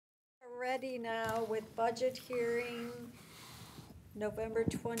ready now with budget hearing, November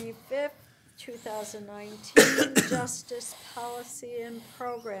 25th, 2019, Justice Policy and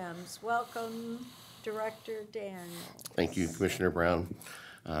Programs. Welcome, Director Daniels. Thank you, Commissioner Brown.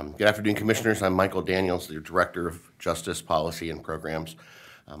 Good afternoon, Commissioners. I'm Michael Daniels, the Director of Justice Policy and Programs.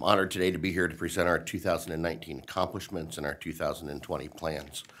 I'm honored today to be here to present our 2019 accomplishments and our 2020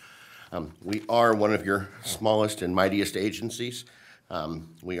 plans. We are one of your smallest and mightiest agencies.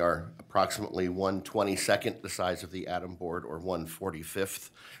 We are approximately 1/22nd the size of the Atom Board, or 1/45th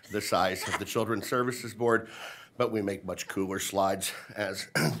the size of the Children's Services Board, but we make much cooler slides, as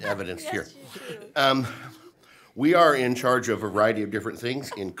evidenced here. We are in charge of a variety of different things,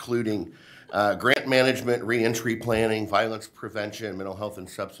 including grant management, reentry planning, violence prevention, mental health and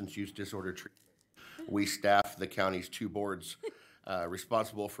substance use disorder treatment. We staff the county's two boards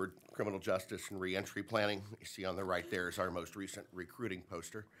responsible for criminal justice and reentry planning. You see on the right there is our most recent recruiting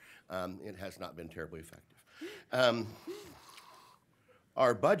poster. It has not been terribly effective.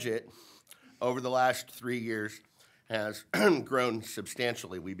 Our budget over the last 3 years has grown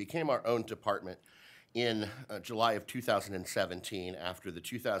substantially. We became our own department in July of 2017 after the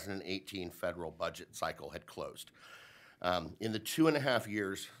 2018 federal budget cycle had closed. In the 2.5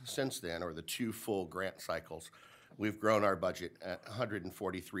 years since then, or the two full grant cycles, we've grown our budget at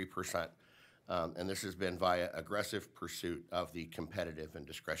 143%, and this has been via aggressive pursuit of the competitive and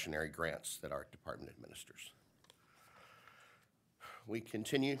discretionary grants that our department administers. We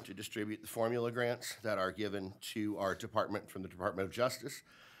continue to distribute the formula grants that are given to our department from the Department of Justice.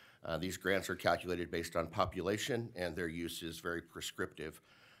 These grants are calculated based on population, and their use is very prescriptive.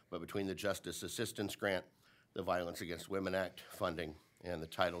 But between the Justice Assistance Grant, the Violence Against Women Act funding, and the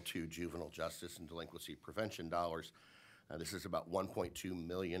Title II Juvenile Justice and Delinquency Prevention dollars, this is about $1.2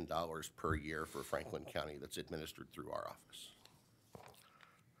 million per year for Franklin County that's administered through our office.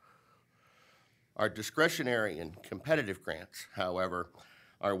 Our discretionary and competitive grants, however,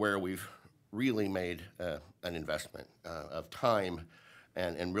 are where we've really made an investment of time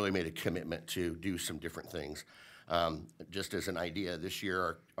and really made a commitment to do some different things. Just as an idea, this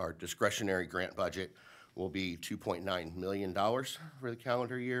year our discretionary grant budget will be $2.9 million for the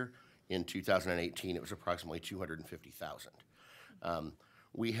calendar year. In 2018, it was approximately $250,000.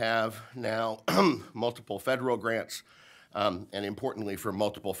 We have now multiple federal grants, and importantly for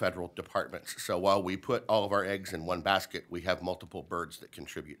multiple federal departments. So while we put all of our eggs in one basket, we have multiple birds that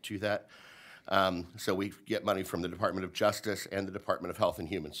contribute to that. So we get money from the Department of Justice and the Department of Health and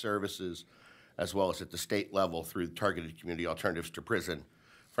Human Services, as well as at the state level through Targeted Community Alternatives to Prison,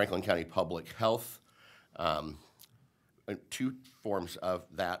 Franklin County Public Health, two forms of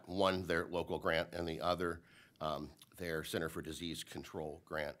that, one their local grant and the other their Center for Disease Control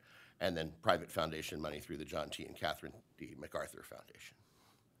grant, and then private foundation money through the John T. and Catherine D. MacArthur Foundation.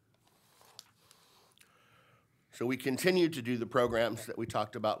 So we continue to do the programs that we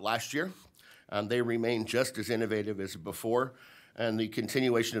talked about last year. They remain just as innovative as before, and the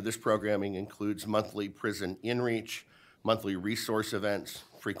continuation of this programming includes monthly prison in-reach, monthly resource events,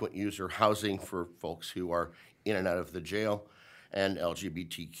 frequent user housing for folks who are in and out of the jail, and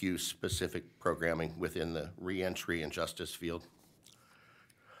LGBTQ specific programming within the reentry and justice field.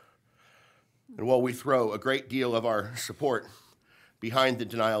 And while we throw a great deal of our support behind the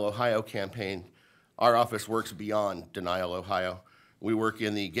Denial Ohio campaign, our office works beyond Denial Ohio. We work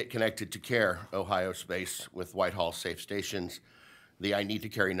in the Get Connected to Care Ohio space with Whitehall Safe Stations, the I Need to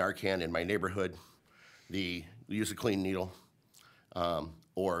Carry Narcan in My Neighborhood, the Use a Clean Needle,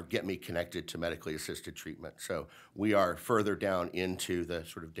 or Get Me Connected to Medically Assisted Treatment. So we are further down into the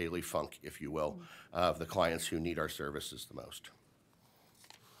sort of daily funk, if you will, of the clients who need our services the most.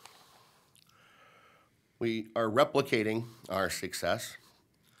 We are replicating our success.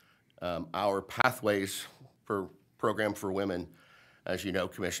 Our Pathways program for women, as you know,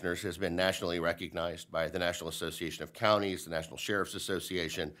 Commissioners, has been nationally recognized by the National Association of Counties, the National Sheriff's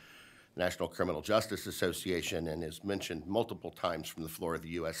Association, National Criminal Justice Association, and is mentioned multiple times from the floor of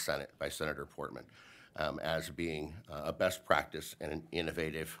the U.S. Senate by Senator Portman as being a best practice and an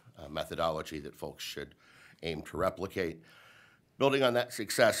innovative methodology that folks should aim to replicate. Building on that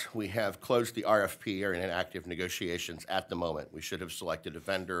success, we have closed the RFP, are in active negotiations at the moment. We should have selected a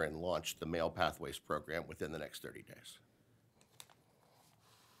vendor and launched the Male Pathways program within the next 30 days.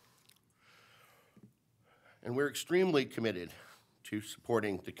 And we're extremely committed to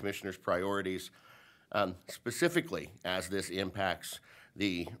supporting the Commissioner's priorities, specifically as this impacts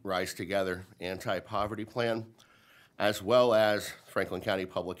the Rise Together anti-poverty plan, as well as Franklin County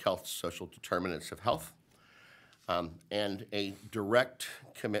Public Health Social Determinants of Health, and a direct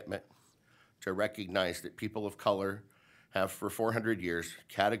commitment to recognize that people of color have for 400 years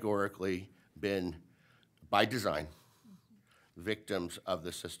categorically been, by design, victims of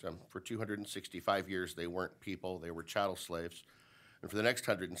the system. For 265 years, they weren't people, they were chattel slaves. And for the next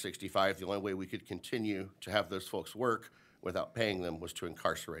 165, the only way we could continue to have those folks work without paying them was to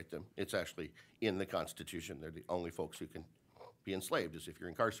incarcerate them. It's actually in the Constitution. They're the only folks who can be enslaved is if you're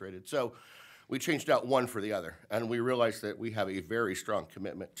incarcerated. So we changed out one for the other, and we realized that we have a very strong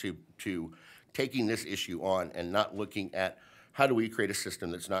commitment to taking this issue on and not looking at how do we create a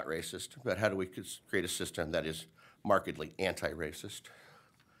system that's not racist, but how do we create a system that is markedly anti-racist.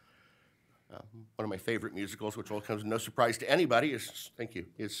 One of my favorite musicals, which will come as no surprise to anybody,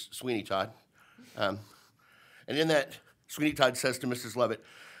 is Sweeney Todd. And in that, Sweeney Todd says to Mrs. Lovett,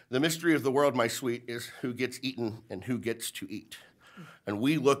 "The mystery of the world, my sweet, is who gets eaten and who gets to eat." And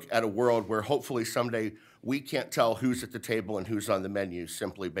we look at a world where hopefully someday we can't tell who's at the table and who's on the menu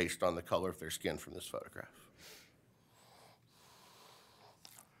simply based on the color of their skin from this photograph.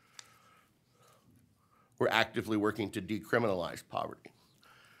 We're actively working to decriminalize poverty.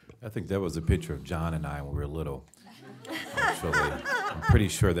 I think that was a picture of John and I when we were little. Actually, I'm pretty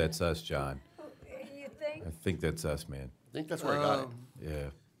sure that's us, John. You think? I think that's us, man. I think that's where I got it.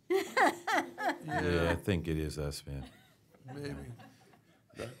 Yeah. Yeah, I think it is us, man. Maybe.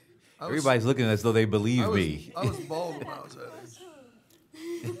 Everybody's looking as though they believe me. I was bald when I was that age.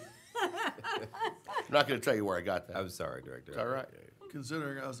 I'm not going to tell you where I got that. I'm sorry, Director. It's all right.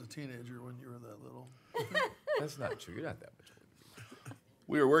 Considering I was a teenager when you were that little. That's not true. You're not that much older.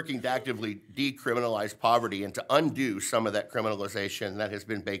 We are working to actively decriminalize poverty and to undo some of that criminalization that has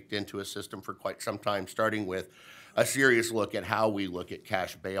been baked into a system for quite some time, starting with a serious look at how we look at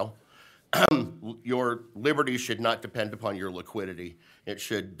cash bail. Your liberty should not depend upon your liquidity. It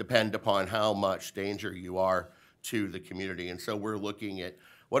should depend upon how much danger you are to the community. And so we're looking at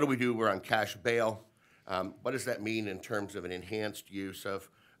what do we do? We're on cash bail. What does that mean in terms of an enhanced use of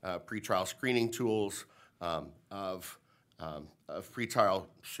pretrial screening tools, of pretrial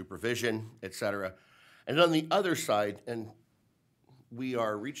supervision, et cetera? And on the other side, and we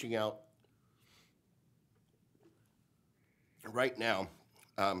are reaching out right now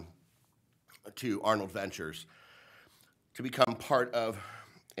to Arnold Ventures to become part of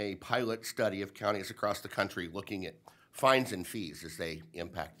a pilot study of counties across the country looking at fines and fees as they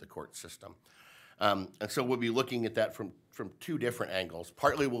impact the court system. And so we'll be looking at that from two different angles.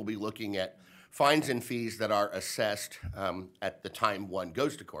 Partly we'll be looking at fines and fees that are assessed at the time one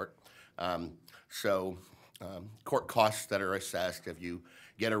goes to court. Court costs that are assessed if you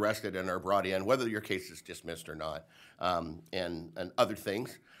get arrested and are brought in, whether your case is dismissed or not, and other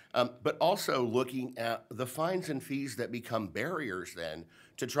things. But also looking at the fines and fees that become barriers then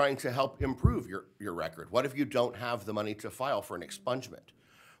to trying to help improve your record. What if you don't have the money to file for an expungement?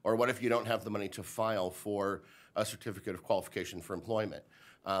 Or what if you don't have the money to file for a certificate of qualification for employment?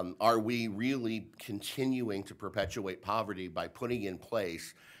 Are we really continuing to perpetuate poverty by putting in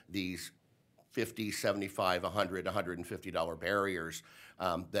place these $50, $75, $100, $150 barriers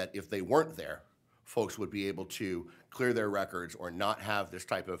that if they weren't there, folks would be able to clear their records or not have this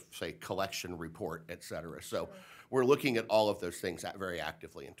type of, say, collection report, et cetera. So we're looking at all of those things very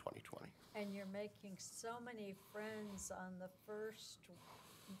actively in 2020. And you're making so many friends on the first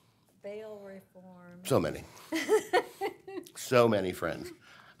bail reform. So many. So many friends.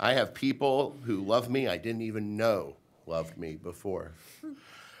 I have people who love me I didn't even know loved me before.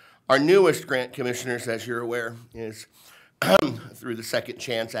 Our newest grant commissioners, as you're aware, is through the Second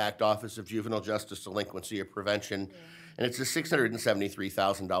Chance Act, Office of Juvenile Justice Delinquency and Prevention. Yeah. And it's a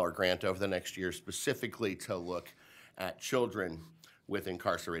 $673,000 grant over the next year specifically to look at children with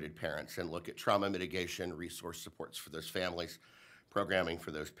incarcerated parents and look at trauma mitigation, resource supports for those families, programming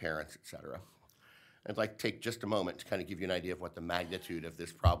for those parents, et cetera. I'd like to take just a moment to kind of give you an idea of what the magnitude of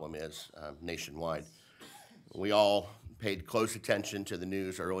this problem is nationwide. We all paid close attention to the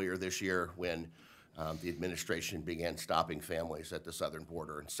news earlier this year when the administration began stopping families at the southern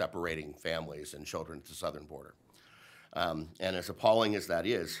border and separating families and children at the southern border. And as appalling as that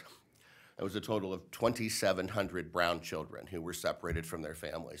is, it was a total of 2,700 brown children who were separated from their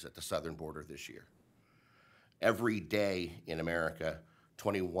families at the southern border this year. Every day in America,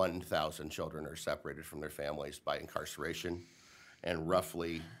 21,000 children are separated from their families by incarceration, and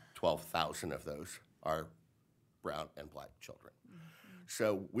roughly 12,000 of those are brown and black children. Mm-hmm.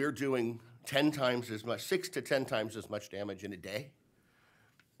 So we're doing 10 times as much, 6 to 10 times as much damage in a day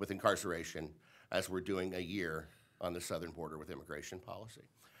with incarceration as we're doing a year on the southern border with immigration policy.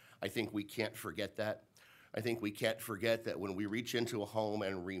 I think we can't forget that. I think we can't forget that when we reach into a home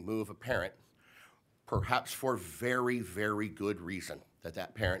and remove a parent, perhaps for very, very good reason,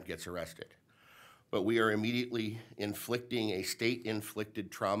 that parent gets arrested. But we are immediately inflicting a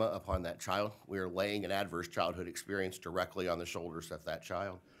state-inflicted trauma upon that child. We are laying an adverse childhood experience directly on the shoulders of that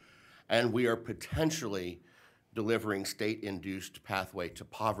child. And we are potentially delivering state-induced pathway to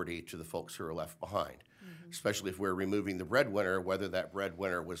poverty to the folks who are left behind, especially if we're removing the breadwinner, whether that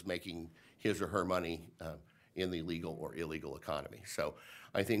breadwinner was making his or her money in the legal or illegal economy. So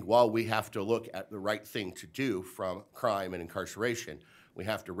I think while we have to look at the right thing to do from crime and incarceration, we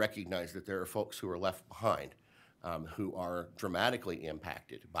have to recognize that there are folks who are left behind who are dramatically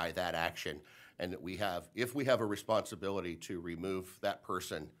impacted by that action, and that we have, if we have a responsibility to remove that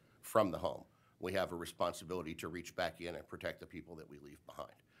person from the home, we have a responsibility to reach back in and protect the people that we leave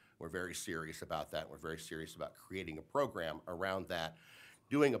behind. We're very serious about that. We're very serious about creating a program around that,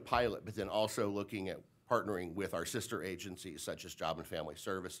 doing a pilot, but then also looking at partnering with our sister agencies such as Job and Family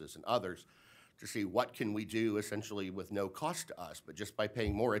Services and others to see what can we do essentially with no cost to us, but just by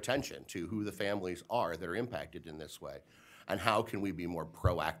paying more attention to who the families are that are impacted in this way, and how can we be more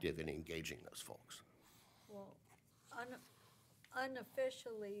proactive in engaging those folks. Well,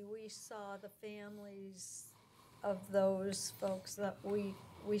 unofficially, we saw the families of those folks that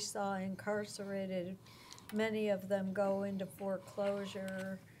we saw incarcerated. Many of them go into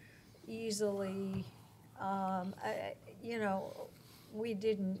foreclosure easily. You know, we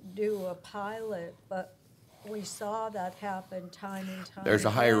didn't do a pilot, but we saw that happen time and time There's a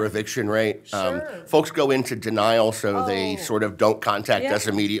higher again. eviction rate. Sure. Folks go into denial, so they Oh. sort of don't contact Yeah. us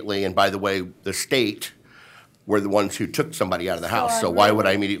immediately. And by the way, the state were the ones who took somebody out of the house. So I'm why would I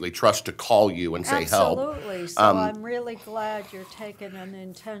really- immediately trust to call you and say help? Absolutely, so I'm really glad you're taking an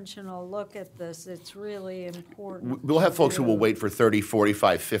intentional look at this. It's really important. We'll have folks who will to- wait for 30,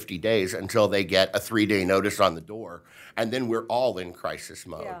 45, 50 days until they get a 3-day notice on the door, and then we're all in crisis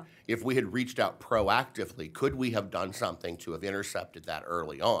mode. Yeah. If we had reached out proactively, could we have done something to have intercepted that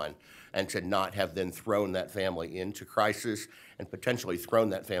early on and to not have then thrown that family into crisis and potentially thrown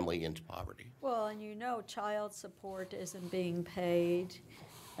that family into poverty? Well, and you know, child support isn't being paid,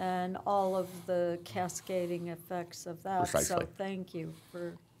 and all of the cascading effects of that. So Precisely. thank you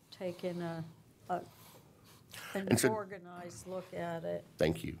for taking an And so- organized look at it.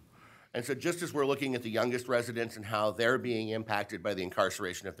 Thank you. And so just as we're looking at the youngest residents and how they're being impacted by the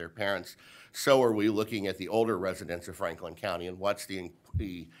incarceration of their parents, so are we looking at the older residents of Franklin County and what's the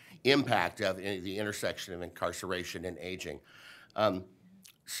impact of the intersection of incarceration and aging.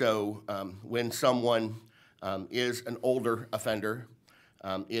 When someone is an older offender,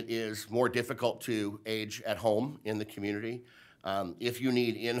 it is more difficult to age at home in the community. If you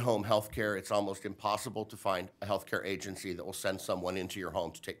need in-home health care, it's almost impossible to find a healthcare agency that will send someone into your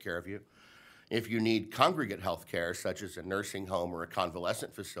home to take care of you. If you need congregate health care, such as a nursing home or a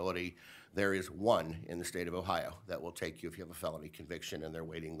convalescent facility, there is one in the state of Ohio that will take you if you have a felony conviction, and their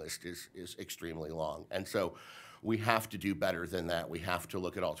waiting list is extremely long. And so we have to do better than that. We have to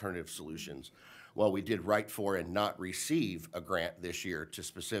look at alternative solutions. While we did right for and not receive a grant this year to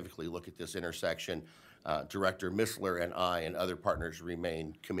specifically look at this intersection, Director Missler and I and other partners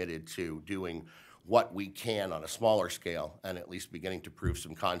remain committed to doing what we can on a smaller scale and at least beginning to prove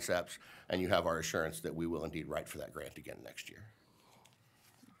some concepts. And you have our assurance that we will indeed write for that grant again next year.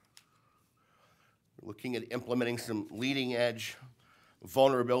 We're looking at implementing some leading edge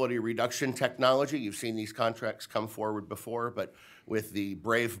vulnerability reduction technology. You've seen these contracts come forward before, but with the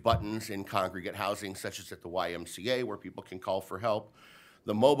brave buttons in congregate housing, such as at the YMCA, where people can call for help,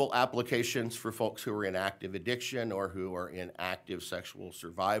 the mobile applications for folks who are in active addiction or who are in active sexual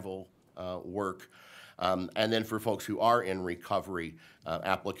survival work, and then for folks who are in recovery,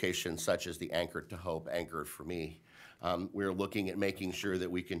 applications such as the Anchored to Hope, Anchored for Me. We're looking at making sure that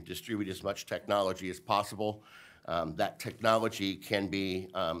we can distribute as much technology as possible. That technology can be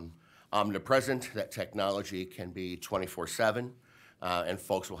omnipresent, that technology can be 24/7, and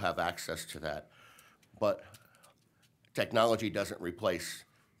folks will have access to that. But technology doesn't replace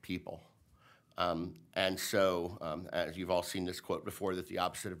people. As you've all seen this quote before, that the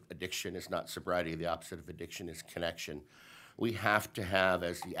opposite of addiction is not sobriety, the opposite of addiction is connection. We have to have,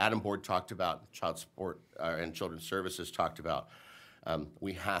 as the Adam Board talked about, Child Support and Children's Services talked about,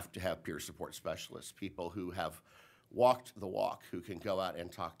 we have to have peer support specialists, people who have walked the walk, who can go out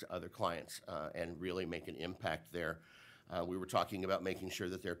and talk to other clients and really make an impact there. We were talking about making sure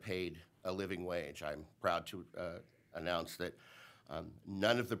that they're paid a living wage. I'm proud to announce that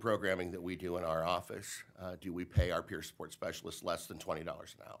none of the programming that we do in our office do we pay our peer support specialists less than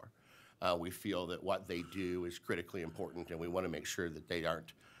 $20 an hour. We feel that what they do is critically important, and we want to make sure that they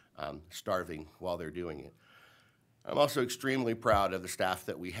aren't starving while they're doing it. I'm also extremely proud of the staff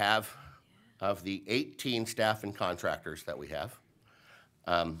that we have, of the 18 staff and contractors that we have.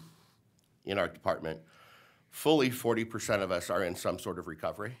 in our department, fully 40% of us are in some sort of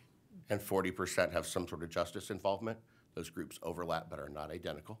recovery, and 40% have some sort of justice involvement. Those groups overlap but are not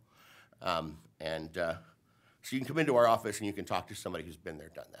identical. So you can come into our office and you can talk to somebody who's been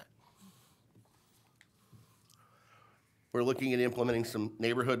there, done that. We're looking at implementing some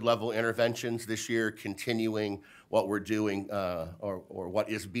neighborhood level interventions this year, continuing what we're doing or what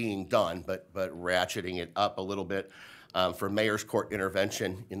is being done, but ratcheting it up a little bit for mayor's court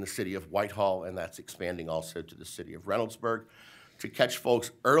intervention in the city of Whitehall, and that's expanding also to the city of Reynoldsburg to catch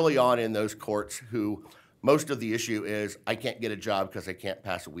folks early on in those courts who most of the issue is, I can't get a job because I can't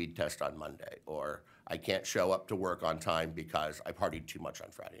pass a weed test on Monday, or I can't show up to work on time because I partied too much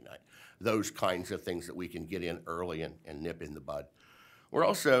on Friday night. Those kinds of things that we can get in early and nip in the bud. We're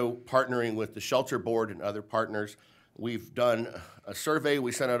also partnering with the Shelter Board and other partners. We've done a survey.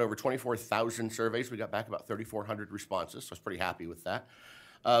 We sent out over 24,000 surveys. We got back about 3,400 responses, so I was pretty happy with that,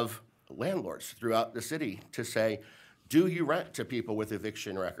 of landlords throughout the city to say, do you rent to people with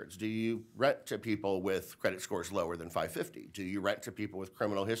eviction records? Do you rent to people with credit scores lower than 550? Do you rent to people with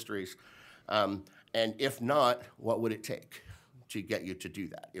criminal histories? And if not, what would it take to get you to do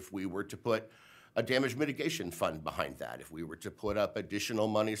that? If we were to put a damage mitigation fund behind that, if we were to put up additional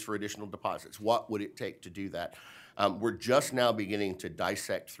monies for additional deposits, what would it take to do that? We're just now beginning to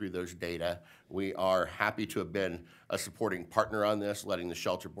dissect through those data. We are happy to have been a supporting partner on this, letting the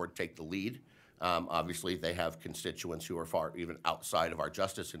Shelter Board take the lead. Obviously, they have constituents who are far even outside of our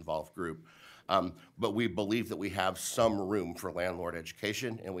justice-involved group. But we believe that we have some room for landlord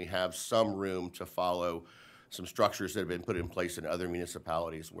education, and we have some room to follow some structures that have been put in place in other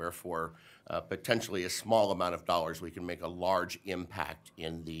municipalities, where for potentially a small amount of dollars, we can make a large impact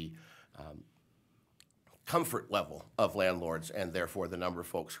in the comfort level of landlords, and therefore the number of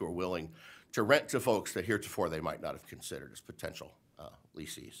folks who are willing to rent to folks that heretofore they might not have considered as potential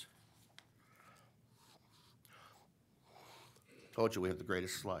leasees. Told you we have the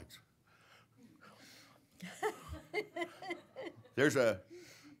greatest slides. There's a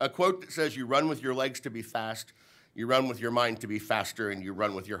quote that says, you run with your legs to be fast, you run with your mind to be faster, and you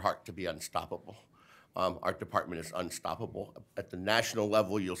run with your heart to be unstoppable. Our department is unstoppable. At the national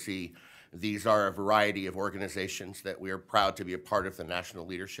level, you'll see these are a variety of organizations that we are proud to be a part of the national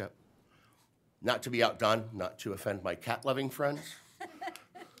leadership. Not to be outdone, not to offend my cat-loving friends.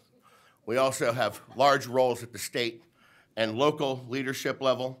 We also have large roles at the state and local leadership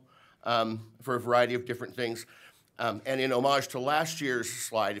level for a variety of different things. And in homage to last year's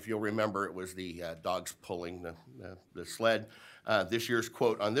slide, if you'll remember, it was the dogs pulling the sled. This year's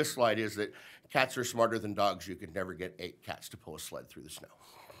quote on this slide is that cats are smarter than dogs. You could never get 8 cats to pull a sled through the snow.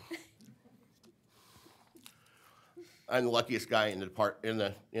 I'm the luckiest guy in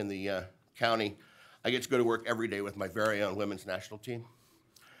the county. I get to go to work every day with my very own women's national team.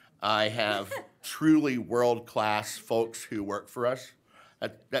 I have truly world-class folks who work for us.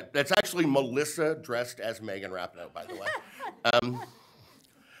 That's actually Melissa dressed as Megan Rapinoe, by the way.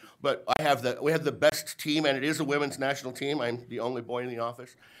 But we have the best team, and it is a women's national team. I'm the only boy in the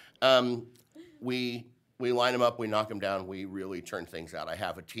office. We line them up, we knock them down, we really turn things out. I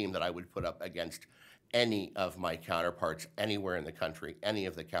have a team that I would put up against any of my counterparts anywhere in the country, any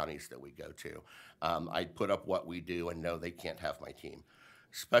of the counties that we go to. I'd put up what we do and know they can't have my team.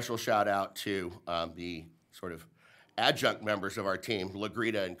 Special shout out to the sort of adjunct members of our team,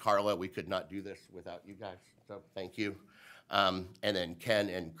 LaGrita and Carla. We could not do this without you guys, so thank you. And then Ken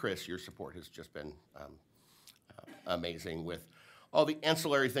and Chris, your support has just been amazing with all the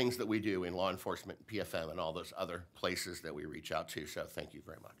ancillary things that we do in law enforcement, PFM, and all those other places that we reach out to, so thank you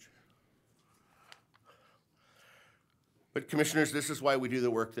very much. But commissioners, this is why we do the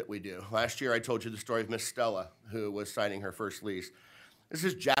work that we do. Last year I told you the story of Miss Stella, who was signing her first lease. This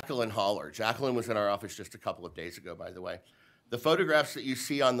is Jacqueline Holler. Jacqueline was in our office just a couple of days ago, by the way. The photographs that you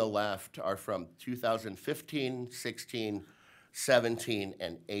see on the left are from 2015, 16, 17,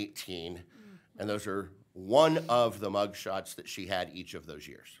 and 18. And those are one of the mug shots that she had each of those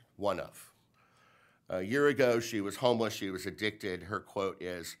years. One of. A year ago, she was homeless, she was addicted. Her quote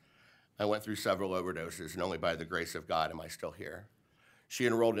is, I went through several overdoses, and only by the grace of God am I still here. She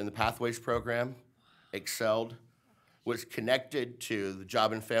enrolled in the Pathways program, excelled, was connected to the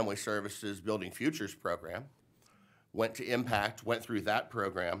Job and Family Services Building Futures program, went to Impact, went through that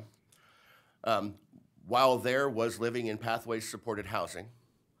program. While there, was living in Pathways supported housing.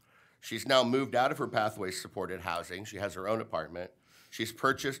 She's now moved out of her Pathways supported housing. She has her own apartment. She's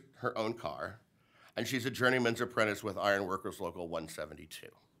purchased her own car, and she's a journeyman's apprentice with Iron Workers Local 172.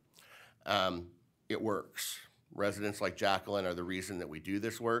 It works. Residents like Jacqueline are the reason that we do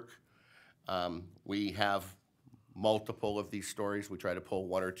this work. We have multiple of these stories. We try to pull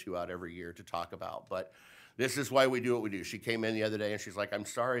one or two out every year to talk about, but this is why we do what we do. She came in the other day and she's like, I'm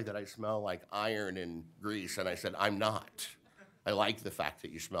sorry that I smell like iron and grease. And I said, I'm not. I like the fact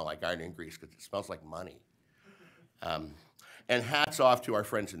that you smell like iron and grease because it smells like money. And hats off to our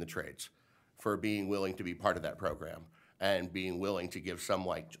friends in the trades for being willing to be part of that program and being willing to give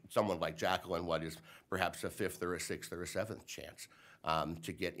someone like Jacqueline what is perhaps a fifth or a sixth or a seventh chance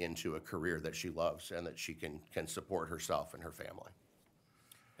to get into a career that she loves and that she can support herself and her family.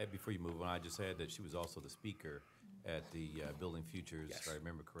 Hey, before you move on, I just add that she was also the speaker at the Building Futures, Yes. if I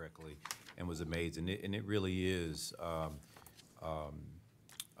remember correctly, and was amazing. And it really is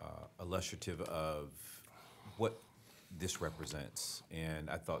illustrative of what this represents. And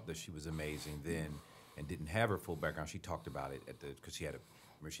I thought that she was amazing then, and didn't have her full background. She talked about it because she had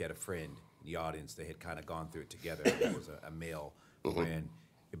a friend in the audience. They had kind of gone through it together. That was a male friend.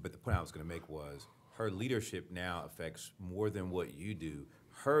 But the point I was going to make was her leadership now affects more than what you do.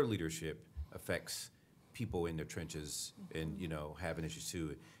 Her leadership affects people in the trenches and, having issues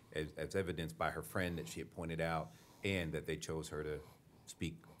too, as evidenced by her friend that she had pointed out, and that they chose her to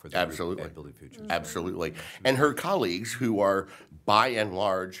speak for the Absolutely. group at Building Futures. Absolutely. And her colleagues, who are by and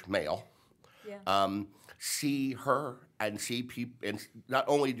large male, Yeah. see her and see people, and not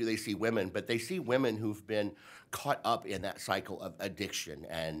only do they see women, but they see women who've been caught up in that cycle of addiction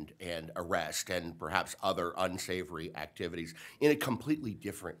and arrest and perhaps other unsavory activities in a completely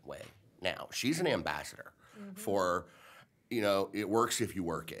different way. Now, she's an ambassador for, it works if you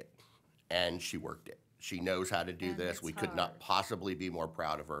work it, and she worked it. She knows how to do And this. it's We could not hard. possibly be more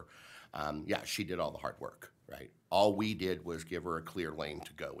proud of her. Yeah, she did all the hard work, right? All we did was give her a clear lane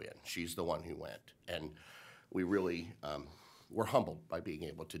to go in. She's the one who went. And we really were humbled by being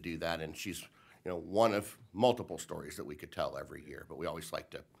able to do that. And she's, one of multiple stories that we could tell every year. But we always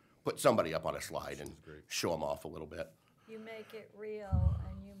like to put somebody up on a slide and show them off a little bit. You make it real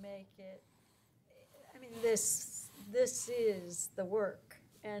and you make it, I mean, this is the work.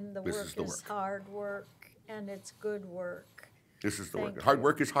 And the This work is the is work. hard work and it's good work. This is the Thank work. Hard you.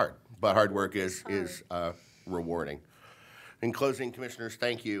 work is hard, but hard work is hard. rewarding. In closing, commissioners,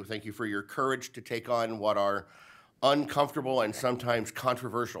 thank you. Thank you for your courage to take on what are uncomfortable and sometimes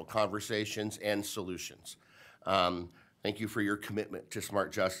controversial conversations and solutions. Thank you for your commitment to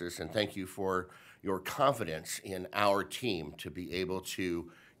smart justice, and thank you for your confidence in our team to be able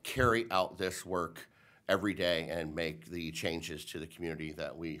to carry out this work every day and make the changes to the community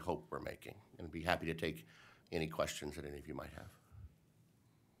that we hope we're making. And I'd be happy to take any questions that any of you might have.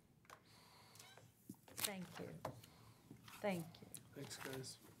 Thank you. Thank you. Thanks,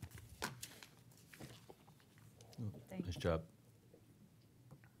 guys. Thank Nice you. job.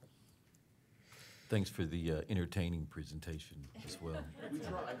 Thanks for the entertaining presentation as well. We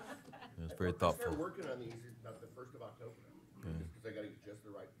tried. It was very thoughtful. working on these about the 1st of October, because I got to get just the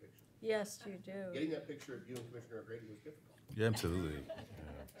right picture. Yes, you do. Getting that picture of you and Commissioner O'Grady was difficult. Yeah, absolutely.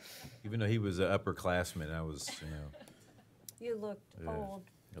 Even though he was an upperclassman, I was, You looked Yeah. old.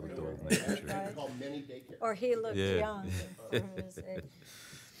 I looked for old in your that age, picture. right? It's called mini daycare. Or he looked Yeah. young for his age.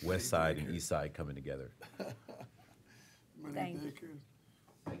 West Side and East Side coming together. Many Thank you.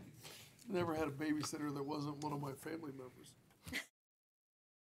 daycares. Never had a babysitter that wasn't one of my family members.